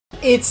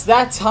It's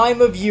that time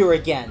of year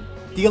again,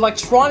 the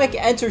Electronic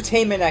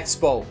Entertainment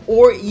Expo,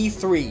 or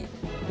E3,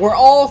 where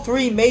all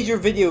three major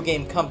video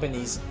game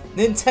companies,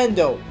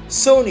 Nintendo,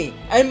 Sony,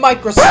 and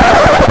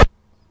Microsoft...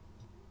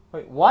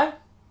 Wait, what?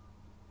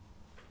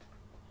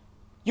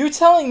 You're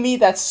telling me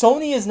that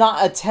Sony is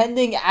not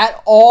attending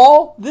at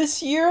all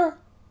this year?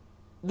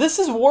 This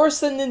is worse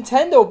than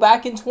Nintendo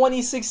back in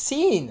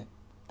 2016.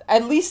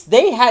 At least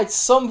they had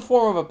some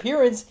form of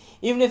appearance,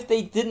 even if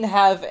they didn't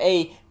have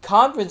a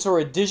conference or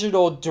a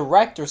digital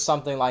direct or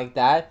something like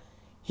that.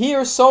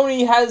 Here,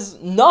 Sony has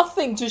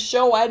nothing to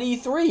show at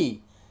E3.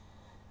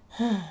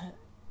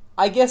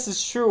 I guess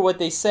it's true what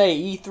they say,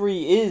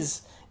 E3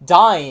 is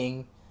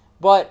dying,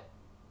 but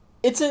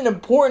it's an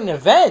important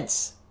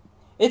event.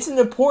 It's an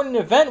important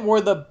event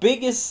where the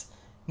biggest,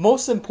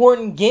 most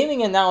important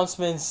gaming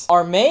announcements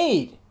are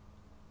made.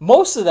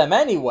 Most of them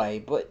anyway,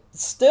 but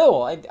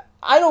still,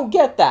 I don't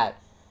get that.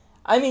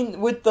 I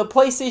mean, with the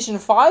PlayStation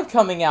 5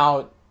 coming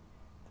out,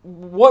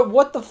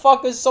 what the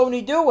fuck is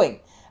Sony doing?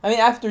 I mean,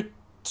 after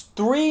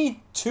three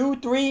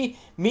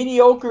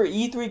mediocre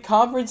E3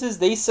 conferences,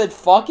 they said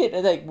fuck it,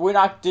 and we're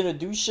not gonna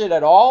do shit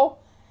at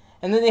all?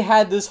 And then they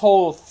had this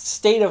whole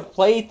State of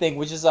Play thing,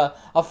 which is a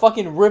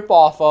fucking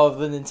ripoff of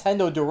the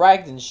Nintendo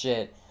Direct and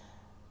shit.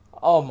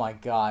 Oh my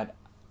god.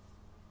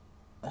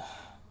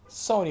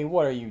 Sony,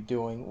 what are you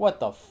doing? What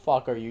the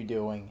fuck are you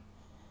doing?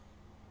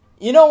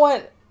 You know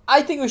what?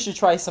 I think we should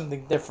try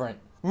something different.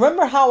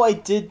 Remember how I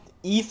did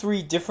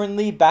E3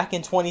 differently back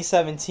in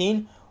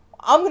 2017?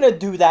 I'm gonna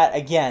do that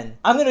again.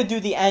 I'm gonna do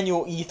the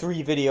annual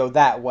E3 video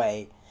that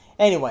way.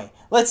 Anyway,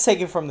 let's take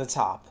it from the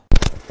top.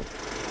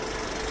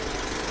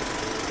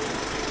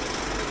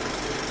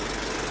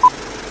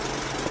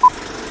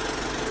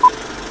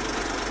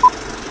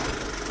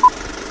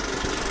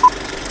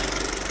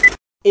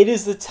 It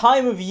is the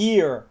time of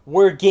year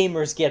where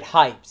gamers get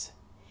hyped.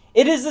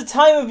 It is the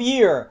time of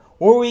year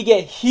where we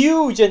get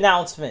huge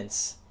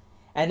announcements.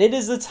 And it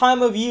is the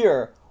time of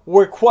year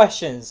where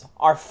questions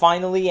are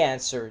finally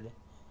answered.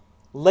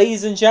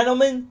 Ladies and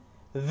gentlemen,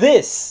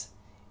 this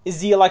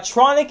is the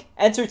Electronic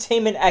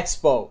Entertainment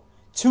Expo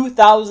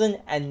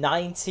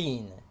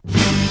 2019.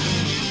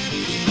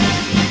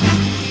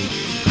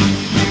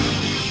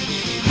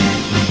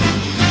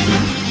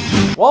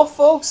 Well,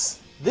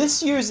 folks,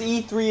 this year's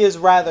E3 is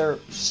rather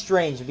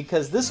strange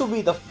because this will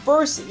be the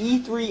first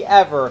E3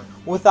 ever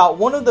without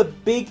one of the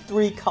big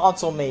three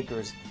console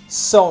makers,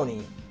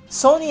 Sony.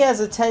 Sony has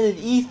attended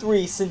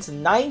E3 since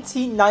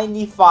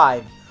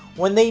 1995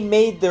 when they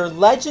made their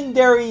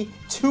legendary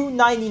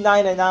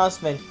 $299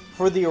 announcement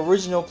for the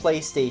original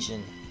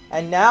PlayStation.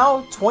 And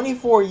now,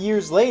 24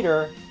 years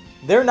later,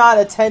 they're not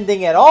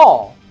attending at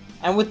all.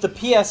 And with the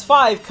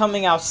PS5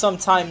 coming out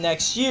sometime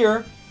next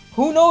year,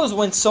 who knows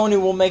when Sony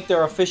will make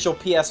their official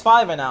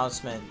PS5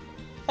 announcement.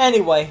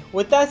 Anyway,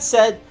 with that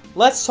said,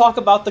 let's talk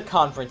about the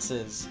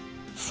conferences.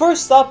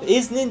 First up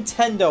is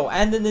Nintendo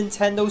and the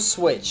Nintendo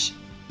Switch.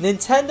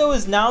 Nintendo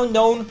is now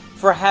known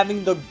for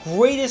having the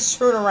greatest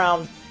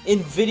turnaround in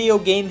video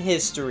game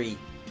history.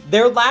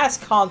 Their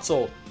last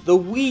console, the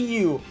Wii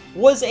U,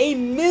 was a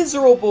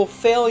miserable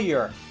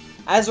failure.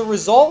 As a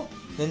result,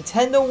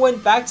 Nintendo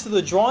went back to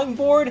the drawing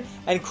board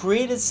and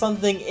created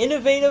something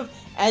innovative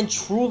and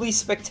truly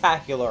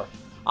spectacular.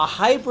 A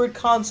hybrid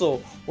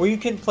console where you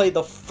can play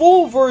the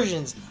full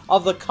versions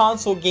of the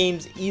console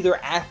games either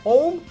at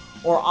home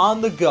or on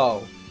the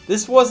go.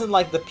 This wasn't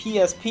like the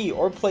PSP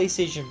or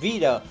PlayStation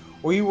Vita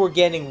where you were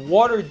getting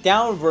watered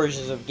down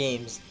versions of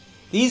games.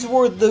 These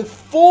were the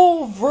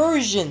full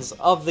versions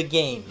of the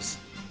games.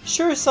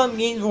 Sure, some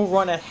games will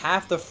run at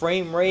half the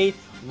frame rate,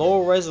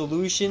 lower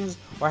resolutions,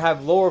 or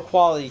have lower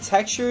quality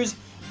textures,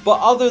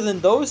 but other than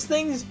those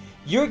things,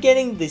 you're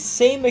getting the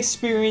same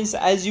experience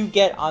as you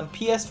get on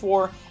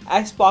PS4,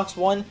 Xbox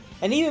One,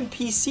 and even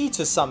PC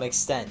to some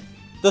extent.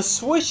 The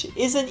Switch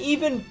is an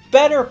even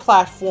better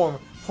platform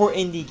for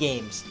indie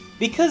games.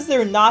 Because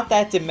they're not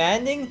that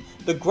demanding,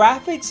 the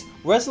graphics,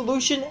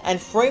 resolution,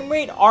 and frame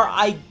rate are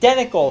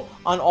identical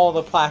on all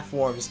the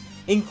platforms,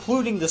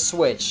 including the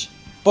Switch.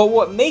 But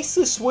what makes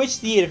the Switch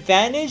the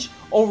advantage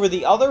over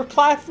the other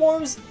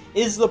platforms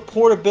is the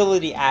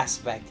portability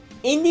aspect.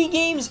 Indie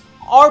games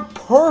are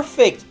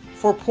perfect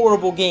for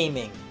portable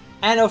gaming.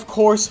 And of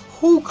course,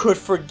 who could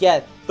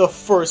forget the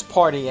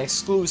first-party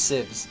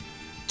exclusives?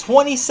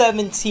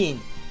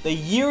 2017, the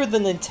year the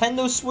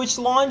Nintendo Switch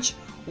launch,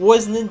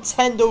 was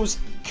Nintendo's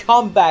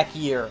comeback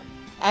year.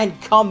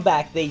 And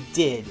comeback they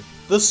did.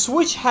 The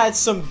Switch had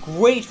some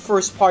great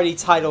first-party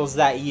titles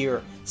that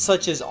year,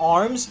 such as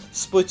ARMS,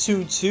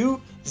 Splatoon 2,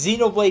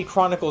 Xenoblade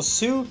Chronicles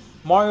 2,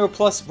 Mario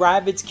plus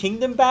Rabbids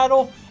Kingdom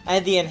Battle,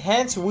 and the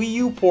enhanced Wii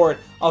U port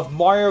of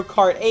Mario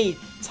Kart 8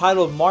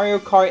 titled Mario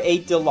Kart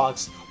 8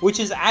 Deluxe, which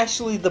is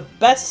actually the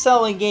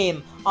best-selling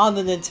game on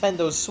the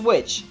Nintendo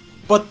Switch.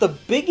 But the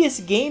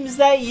biggest games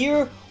that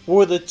year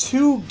were the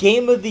two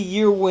Game of the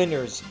Year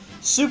winners,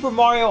 Super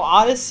Mario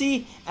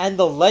Odyssey and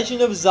The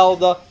Legend of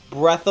Zelda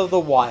Breath of the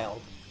Wild.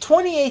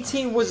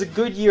 2018 was a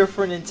good year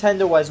for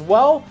Nintendo as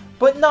well,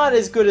 but not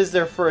as good as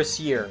their first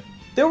year.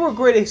 There were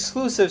great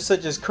exclusives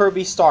such as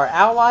Kirby Star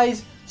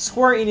Allies,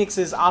 Square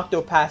Enix's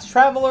Octopath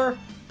Traveler,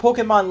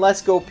 Pokemon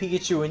Let's Go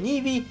Pikachu and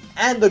Eevee,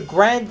 and the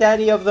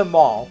granddaddy of them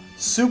all,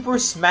 Super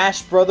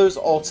Smash Bros.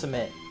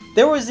 Ultimate.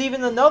 There was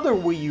even another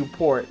Wii U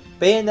port,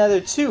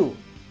 Bayonetta 2,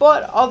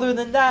 but other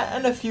than that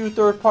and a few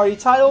third-party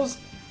titles,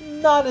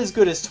 not as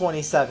good as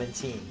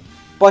 2017.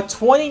 But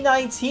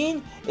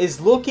 2019 is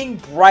looking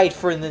bright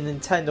for the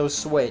Nintendo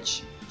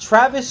Switch.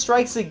 Travis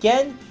Strikes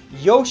Again,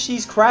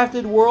 Yoshi's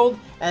Crafted World,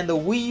 and the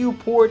Wii U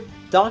port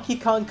Donkey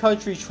Kong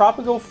Country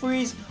Tropical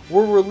Freeze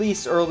were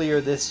released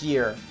earlier this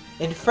year.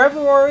 In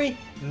February,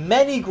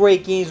 many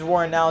great games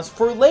were announced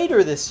for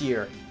later this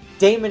year.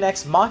 Daemon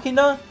X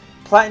Machina,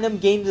 Platinum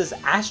Games'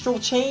 Astral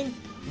Chain,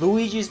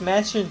 Luigi's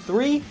Mansion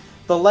 3,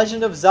 The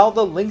Legend of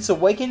Zelda Link's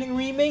Awakening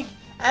Remake,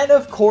 and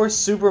of course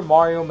Super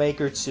Mario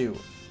Maker 2.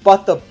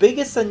 But the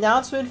biggest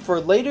announcement for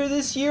later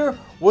this year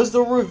was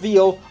the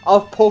reveal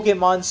of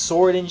Pokemon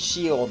Sword and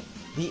Shield,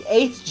 the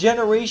 8th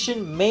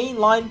generation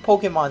mainline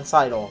Pokemon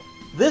title.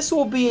 This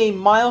will be a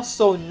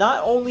milestone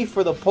not only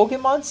for the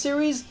Pokemon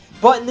series,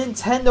 but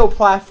Nintendo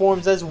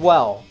platforms as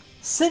well.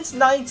 Since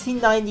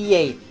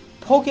 1998,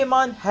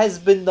 Pokemon has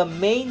been the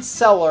main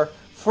seller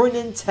for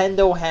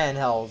Nintendo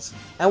handhelds,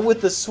 and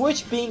with the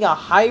Switch being a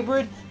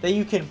hybrid that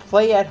you can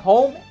play at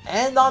home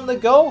and on the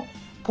go,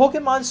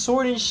 Pokemon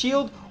Sword and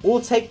Shield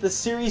will take the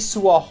series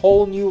to a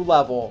whole new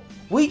level.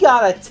 We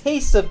got a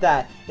taste of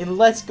that in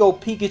Let's Go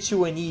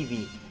Pikachu and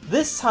Eevee.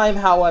 This time,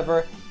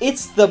 however,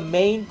 it's the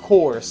main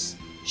course.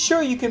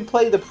 Sure, you can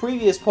play the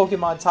previous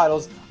Pokemon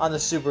titles on the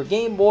Super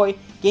Game Boy,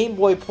 Game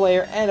Boy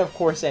Player, and of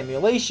course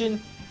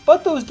emulation,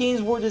 but those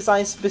games were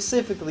designed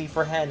specifically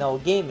for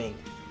handheld gaming.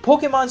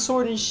 Pokemon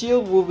Sword and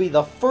Shield will be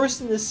the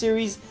first in the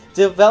series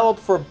developed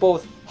for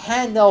both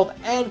handheld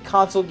and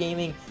console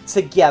gaming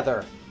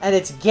together, and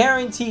it's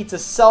guaranteed to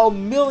sell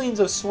millions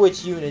of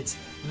Switch units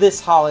this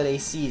holiday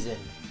season.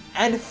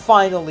 And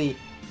finally,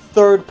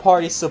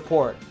 third-party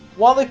support.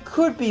 While it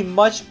could be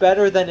much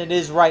better than it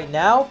is right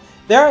now,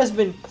 there has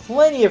been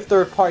plenty of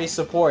third-party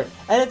support,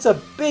 and it's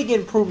a big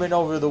improvement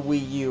over the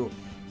Wii U.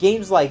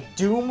 Games like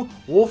Doom,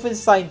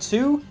 Wolfenstein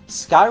 2,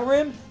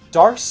 Skyrim,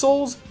 Dark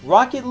Souls,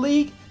 Rocket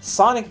League,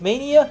 Sonic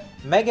Mania,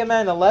 Mega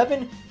Man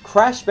 11,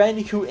 Crash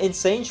Bandicoot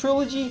Insane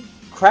Trilogy,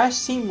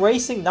 Crash Team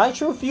Racing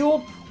Nitro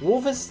Fueled,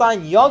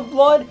 Wolfenstein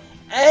Youngblood,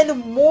 and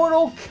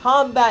Mortal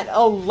Kombat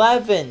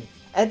 11.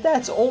 And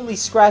that's only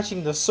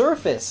scratching the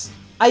surface.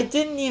 I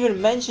didn't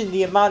even mention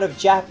the amount of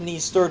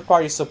Japanese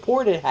third-party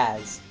support it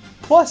has.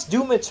 Plus,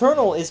 Doom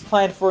Eternal is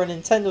planned for a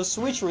Nintendo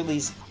Switch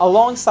release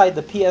alongside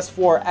the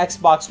PS4,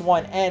 Xbox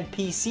One, and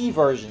PC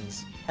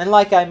versions. And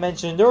like I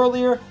mentioned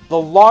earlier, the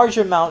large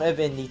amount of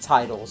indie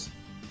titles.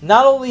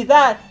 Not only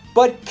that,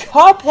 but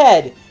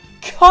Cuphead!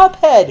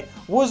 Cuphead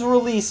was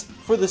released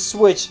for the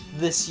Switch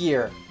this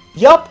year.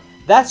 Yup,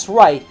 that's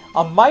right,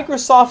 a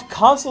Microsoft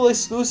console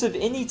exclusive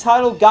indie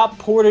title got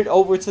ported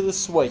over to the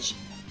Switch,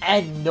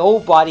 and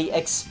nobody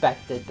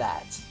expected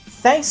that.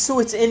 Thanks to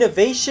its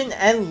innovation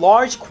and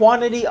large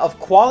quantity of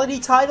quality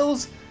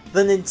titles,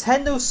 the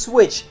Nintendo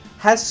Switch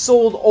has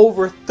sold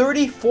over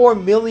 34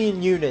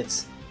 million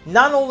units,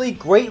 not only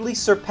greatly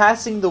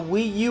surpassing the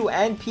Wii U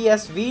and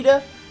PS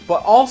Vita,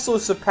 but also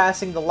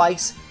surpassing the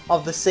likes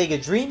of the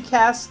Sega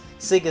Dreamcast,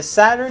 Sega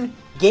Saturn,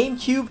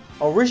 GameCube,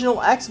 original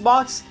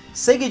Xbox,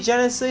 Sega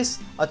Genesis,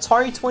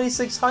 Atari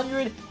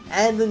 2600,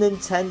 and the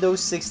Nintendo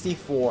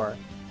 64.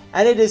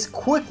 And it is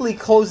quickly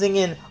closing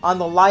in on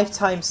the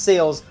lifetime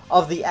sales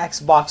of the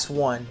Xbox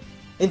One.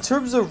 In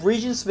terms of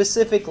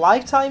region-specific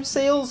lifetime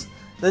sales,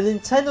 the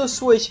Nintendo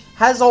Switch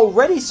has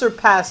already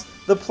surpassed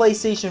the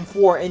PlayStation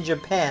 4 in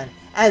Japan,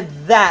 and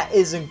that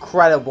is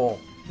incredible.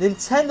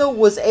 Nintendo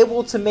was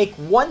able to make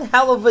one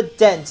hell of a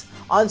dent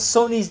on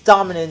Sony's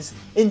dominance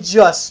in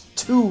just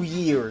 2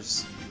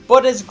 years.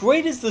 But as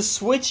great as the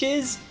Switch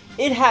is,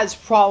 it has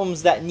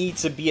problems that need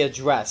to be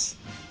addressed,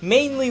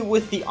 mainly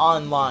with the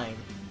online.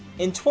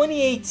 In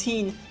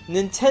 2018,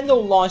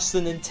 Nintendo launched the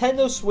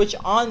Nintendo Switch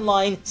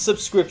Online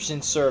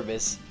subscription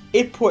service.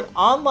 It put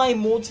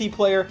online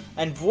multiplayer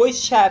and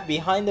voice chat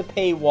behind the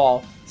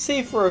paywall,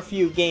 save for a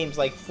few games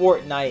like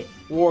Fortnite,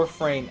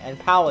 Warframe, and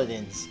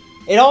Paladins.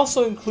 It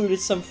also included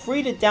some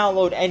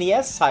free-to-download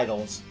NES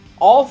titles,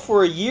 all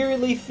for a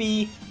yearly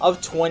fee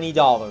of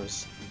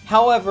 $20.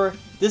 However,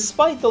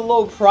 despite the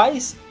low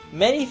price,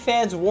 many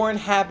fans weren't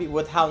happy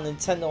with how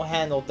Nintendo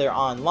handled their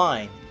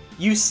online.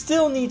 You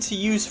still need to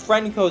use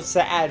friend codes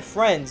to add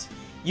friends,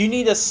 you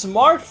need a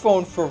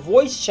smartphone for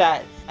voice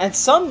chat, and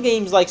some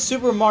games like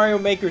Super Mario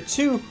Maker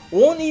 2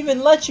 won't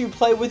even let you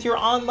play with your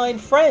online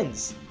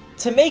friends.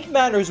 To make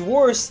matters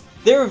worse,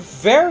 they're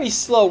very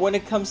slow when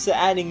it comes to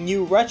adding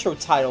new retro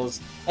titles,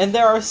 and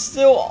there are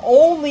still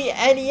only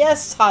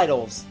NES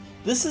titles.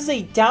 This is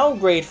a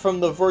downgrade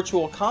from the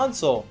Virtual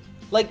Console.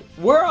 Like,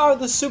 where are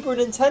the Super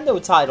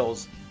Nintendo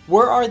titles?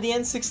 Where are the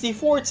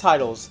N64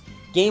 titles?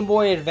 Game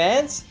Boy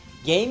Advance?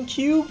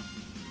 GameCube?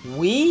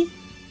 Wii?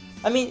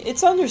 I mean,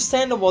 it's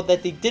understandable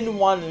that they didn't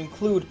want to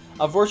include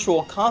a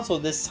Virtual Console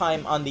this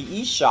time on the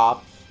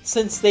eShop,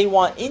 since they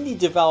want indie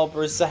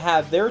developers to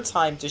have their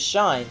time to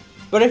shine,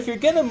 But if you're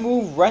gonna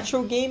move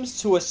retro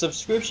games to a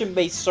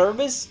subscription-based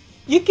service,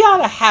 you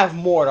gotta have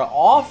more to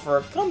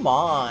offer, come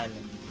on.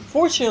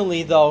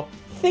 Fortunately though,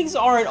 things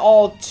aren't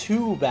all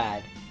too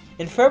bad.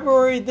 In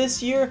February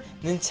this year,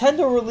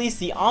 Nintendo released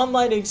the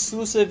online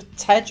exclusive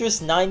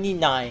Tetris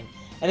 99,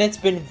 and it's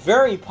been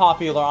very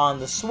popular on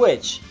the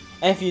Switch.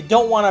 And if you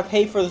don't want to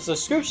pay for the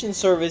subscription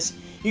service,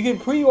 you can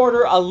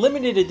pre-order a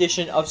limited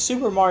edition of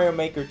Super Mario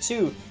Maker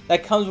 2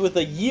 that comes with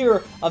a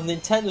year of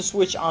Nintendo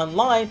Switch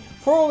Online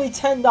for only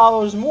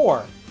 $10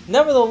 more.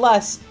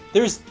 Nevertheless,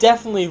 there's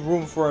definitely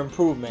room for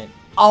improvement.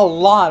 A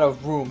lot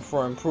of room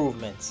for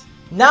improvement.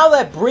 Now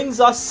that brings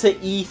us to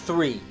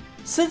E3.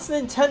 Since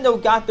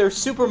Nintendo got their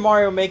Super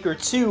Mario Maker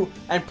 2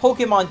 and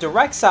Pokemon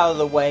Directs out of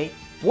the way,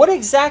 what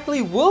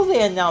exactly will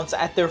they announce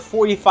at their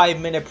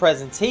 45-minute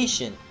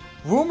presentation?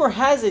 Rumor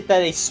has it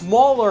that a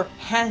smaller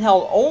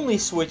handheld-only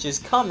Switch is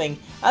coming,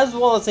 as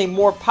well as a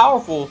more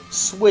powerful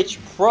Switch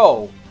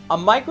Pro. A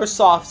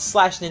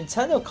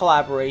Microsoft/Nintendo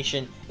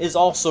collaboration is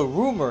also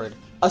rumored.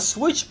 A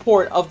Switch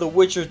port of The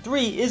Witcher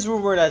 3 is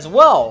rumored as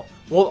well.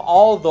 Will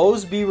all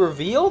those be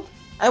revealed?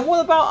 And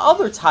what about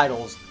other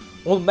titles?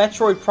 Will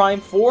Metroid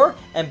Prime 4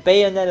 and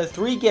Bayonetta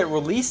 3 get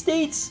release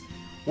dates?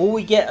 Will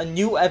we get a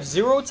new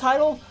F-Zero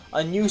title,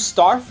 a new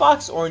Star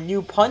Fox, or a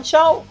new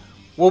Punch-Out?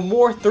 Will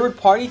more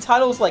third-party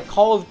titles like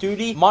Call of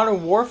Duty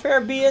Modern Warfare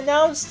be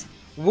announced?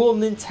 Will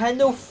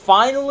Nintendo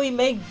finally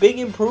make big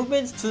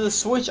improvements to the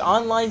Switch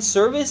Online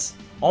service?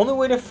 Only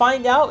way to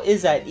find out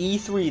is at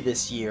E3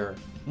 this year.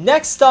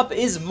 Next up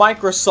is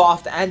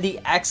Microsoft and the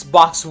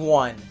Xbox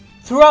One.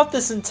 Throughout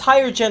this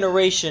entire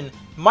generation,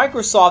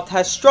 Microsoft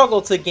has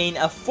struggled to gain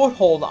a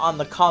foothold on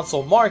the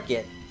console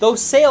market. Though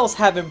sales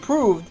have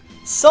improved,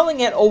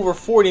 selling at over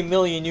 40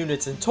 million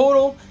units in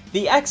total,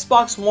 the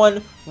Xbox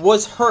One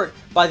was hurt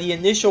by the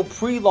initial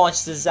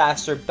pre-launch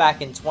disaster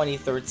back in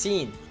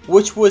 2013,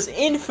 which was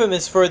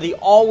infamous for the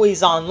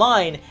always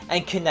online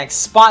and Kinect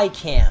spy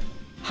cam.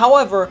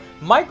 However,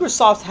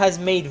 Microsoft has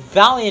made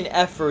valiant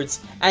efforts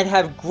and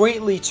have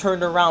greatly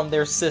turned around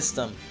their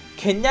system.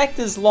 Kinect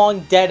is long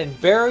dead and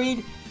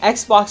buried.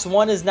 Xbox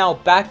One is now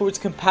backwards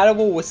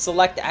compatible with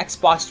select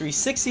Xbox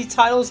 360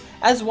 titles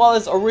as well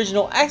as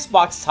original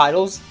Xbox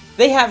titles.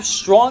 They have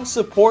strong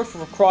support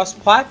for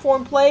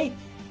cross-platform play,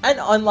 and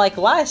unlike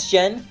last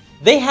gen,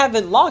 they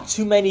haven't locked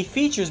too many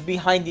features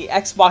behind the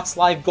Xbox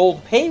Live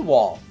Gold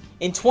paywall.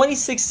 In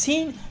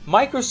 2016,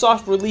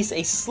 Microsoft released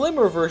a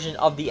slimmer version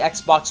of the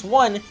Xbox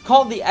One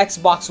called the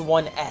Xbox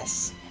One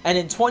S, and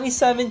in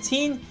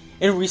 2017,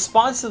 in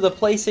response to the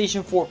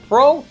PlayStation 4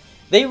 Pro,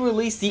 they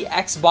released the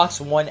Xbox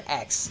One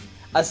X,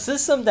 a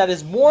system that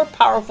is more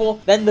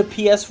powerful than the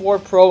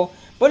PS4 Pro,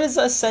 but is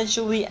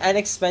essentially an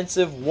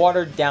expensive,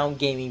 watered-down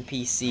gaming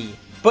PC.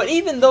 But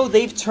even though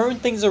they've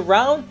turned things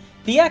around,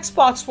 the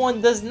Xbox One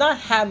does not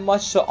have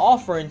much to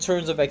offer in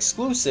terms of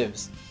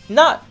exclusives.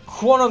 Not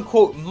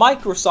quote-unquote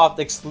Microsoft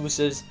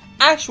exclusives,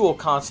 actual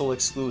console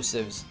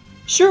exclusives.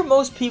 Sure,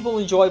 most people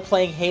enjoy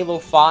playing Halo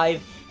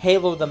 5,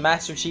 Halo the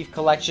Master Chief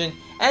Collection,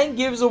 and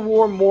Gears of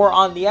War more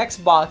on the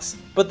Xbox,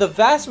 but the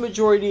vast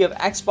majority of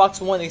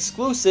Xbox One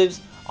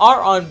exclusives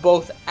are on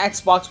both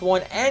Xbox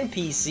One and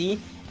PC,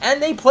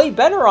 and they play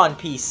better on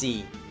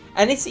PC.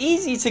 And it's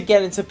easy to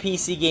get into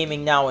PC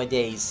gaming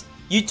nowadays.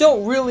 You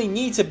don't really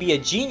need to be a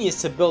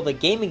genius to build a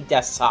gaming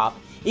desktop,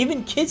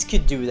 even kids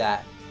could do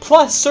that.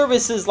 Plus,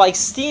 services like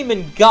Steam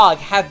and GOG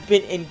have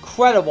been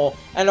incredible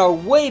and are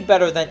way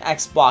better than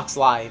Xbox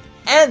Live,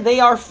 and they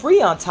are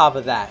free on top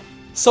of that.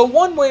 So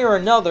one way or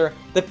another,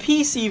 the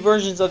PC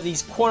versions of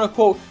these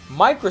quote-unquote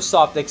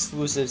Microsoft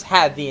exclusives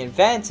have the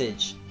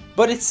advantage.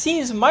 But it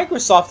seems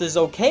Microsoft is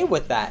okay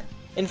with that.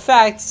 In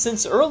fact,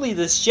 since early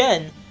this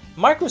gen,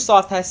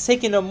 Microsoft has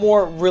taken a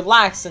more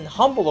relaxed and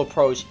humble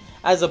approach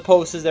as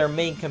opposed to their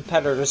main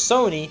competitor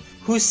Sony,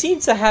 who seem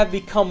to have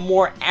become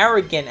more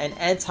arrogant and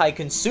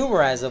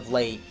anti-consumer as of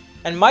late.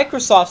 And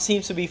Microsoft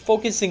seems to be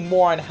focusing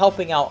more on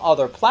helping out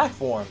other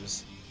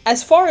platforms.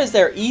 As far as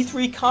their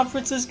E3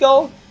 conferences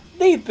go,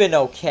 they've been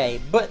okay,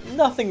 but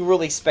nothing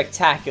really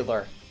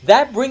spectacular.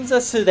 That brings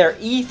us to their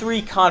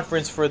E3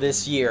 conference for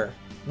this year.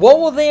 What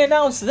will they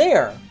announce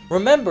there?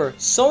 Remember,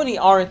 Sony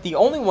aren't the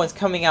only ones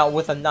coming out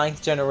with a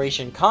 9th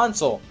generation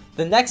console.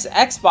 The next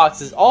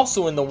Xbox is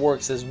also in the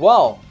works as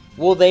well.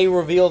 Will they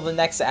reveal the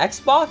next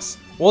Xbox?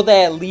 Will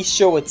they at least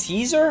show a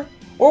teaser?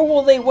 Or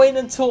will they wait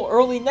until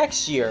early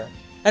next year?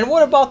 And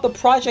what about the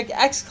Project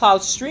X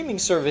Cloud streaming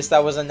service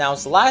that was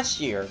announced last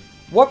year?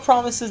 What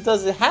promises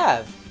does it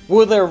have?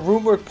 Will their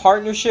rumored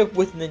partnership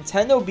with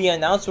Nintendo be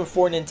announced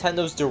before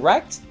Nintendo's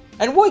Direct?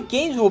 And what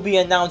games will be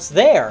announced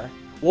there?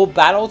 Will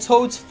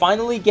Battletoads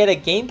finally get a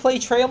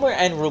gameplay trailer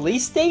and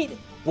release date?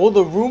 Will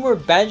the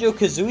rumored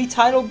Banjo-Kazooie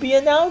title be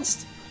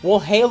announced? Will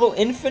Halo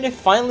Infinite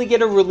finally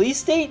get a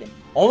release date?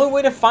 Only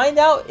way to find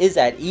out is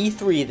at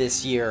E3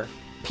 this year.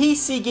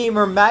 PC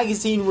Gamer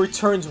magazine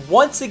returns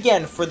once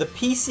again for the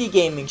PC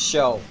Gaming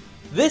Show.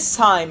 This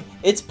time,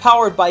 it's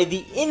powered by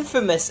the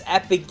infamous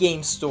Epic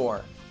Games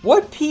Store.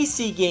 What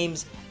PC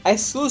games,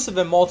 exclusive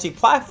and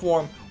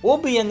multi-platform, will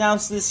be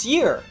announced this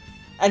year?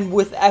 And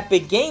with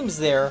Epic Games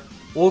there,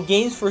 Will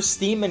games for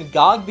Steam and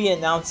GOG be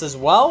announced as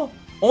well?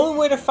 Only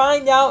way to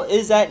find out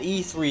is at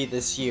E3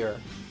 this year.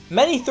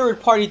 Many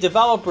third-party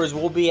developers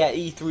will be at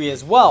E3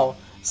 as well,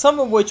 some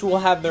of which will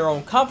have their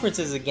own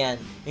conferences again,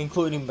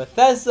 including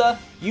Bethesda,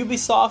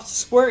 Ubisoft,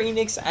 Square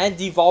Enix, and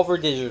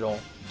Devolver Digital.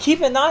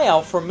 Keep an eye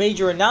out for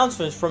major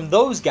announcements from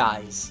those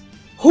guys.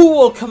 Who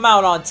will come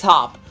out on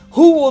top?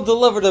 Who will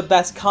deliver the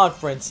best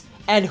conference?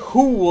 And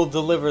who will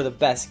deliver the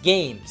best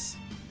games?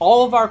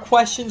 All of our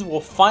questions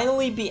will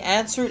finally be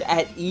answered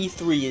at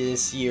E3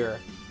 this year.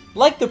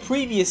 Like the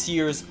previous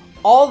years,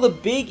 all the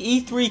big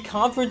E3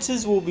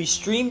 conferences will be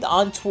streamed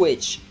on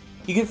Twitch.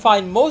 You can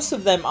find most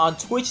of them on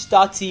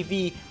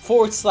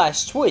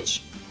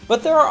twitch.tv/Twitch,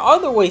 but there are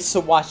other ways to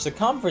watch the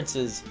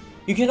conferences.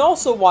 You can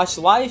also watch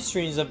live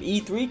streams of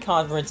E3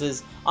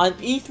 conferences on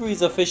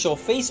E3's official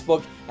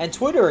Facebook and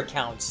Twitter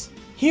accounts.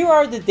 Here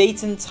are the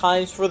dates and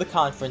times for the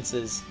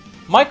conferences.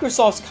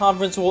 Microsoft's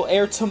conference will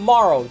air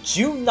tomorrow,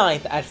 June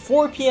 9th at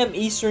 4 p.m.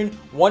 Eastern,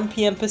 1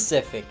 p.m.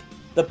 Pacific.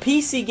 The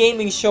PC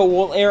Gaming Show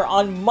will air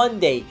on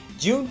Monday,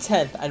 June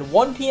 10th at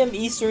 1 p.m.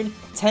 Eastern,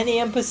 10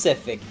 a.m.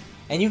 Pacific.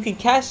 And you can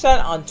catch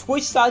that on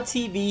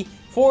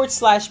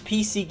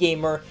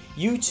twitch.tv/PCGamer,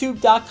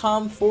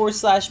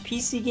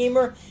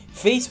 youtube.com/PCGamer,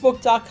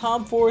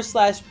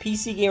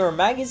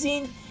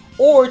 facebook.com/PCGamerMagazine,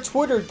 or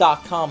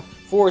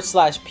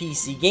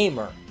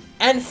twitter.com/PCGamer.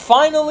 And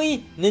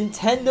finally,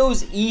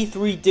 Nintendo's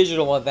E3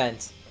 digital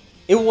event.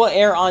 It will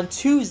air on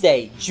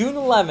Tuesday, June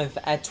 11th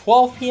at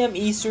 12 p.m.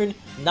 Eastern,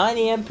 9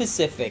 a.m.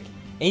 Pacific.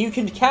 And you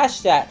can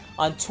catch that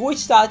on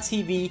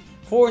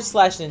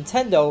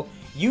twitch.tv/Nintendo,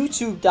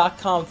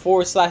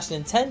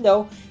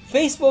 youtube.com/Nintendo,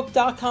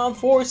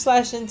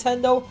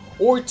 facebook.com/Nintendo,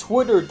 or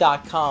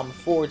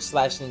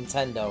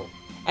twitter.com/Nintendo.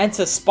 And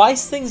to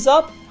spice things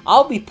up,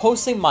 I'll be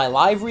posting my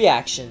live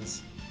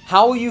reactions.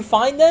 How will you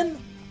find them?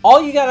 All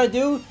you gotta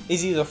do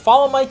is either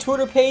follow my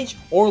Twitter page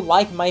or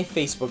like my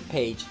Facebook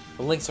page.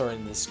 The links are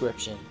in the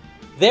description.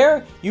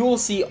 There, you will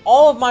see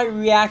all of my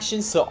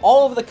reactions to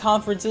all of the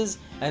conferences,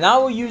 and I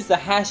will use the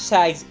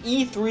hashtags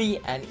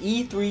E3 and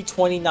E3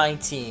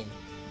 2019.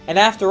 And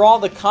after all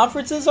the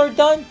conferences are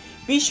done,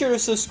 be sure to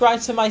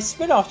subscribe to my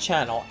spin-off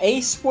channel, A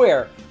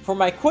Square, for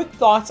my quick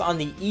thoughts on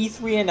the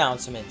E3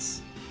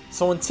 announcements.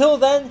 So until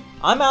then,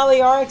 I'm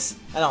Allie-RX,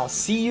 and I'll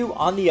see you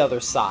on the other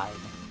side.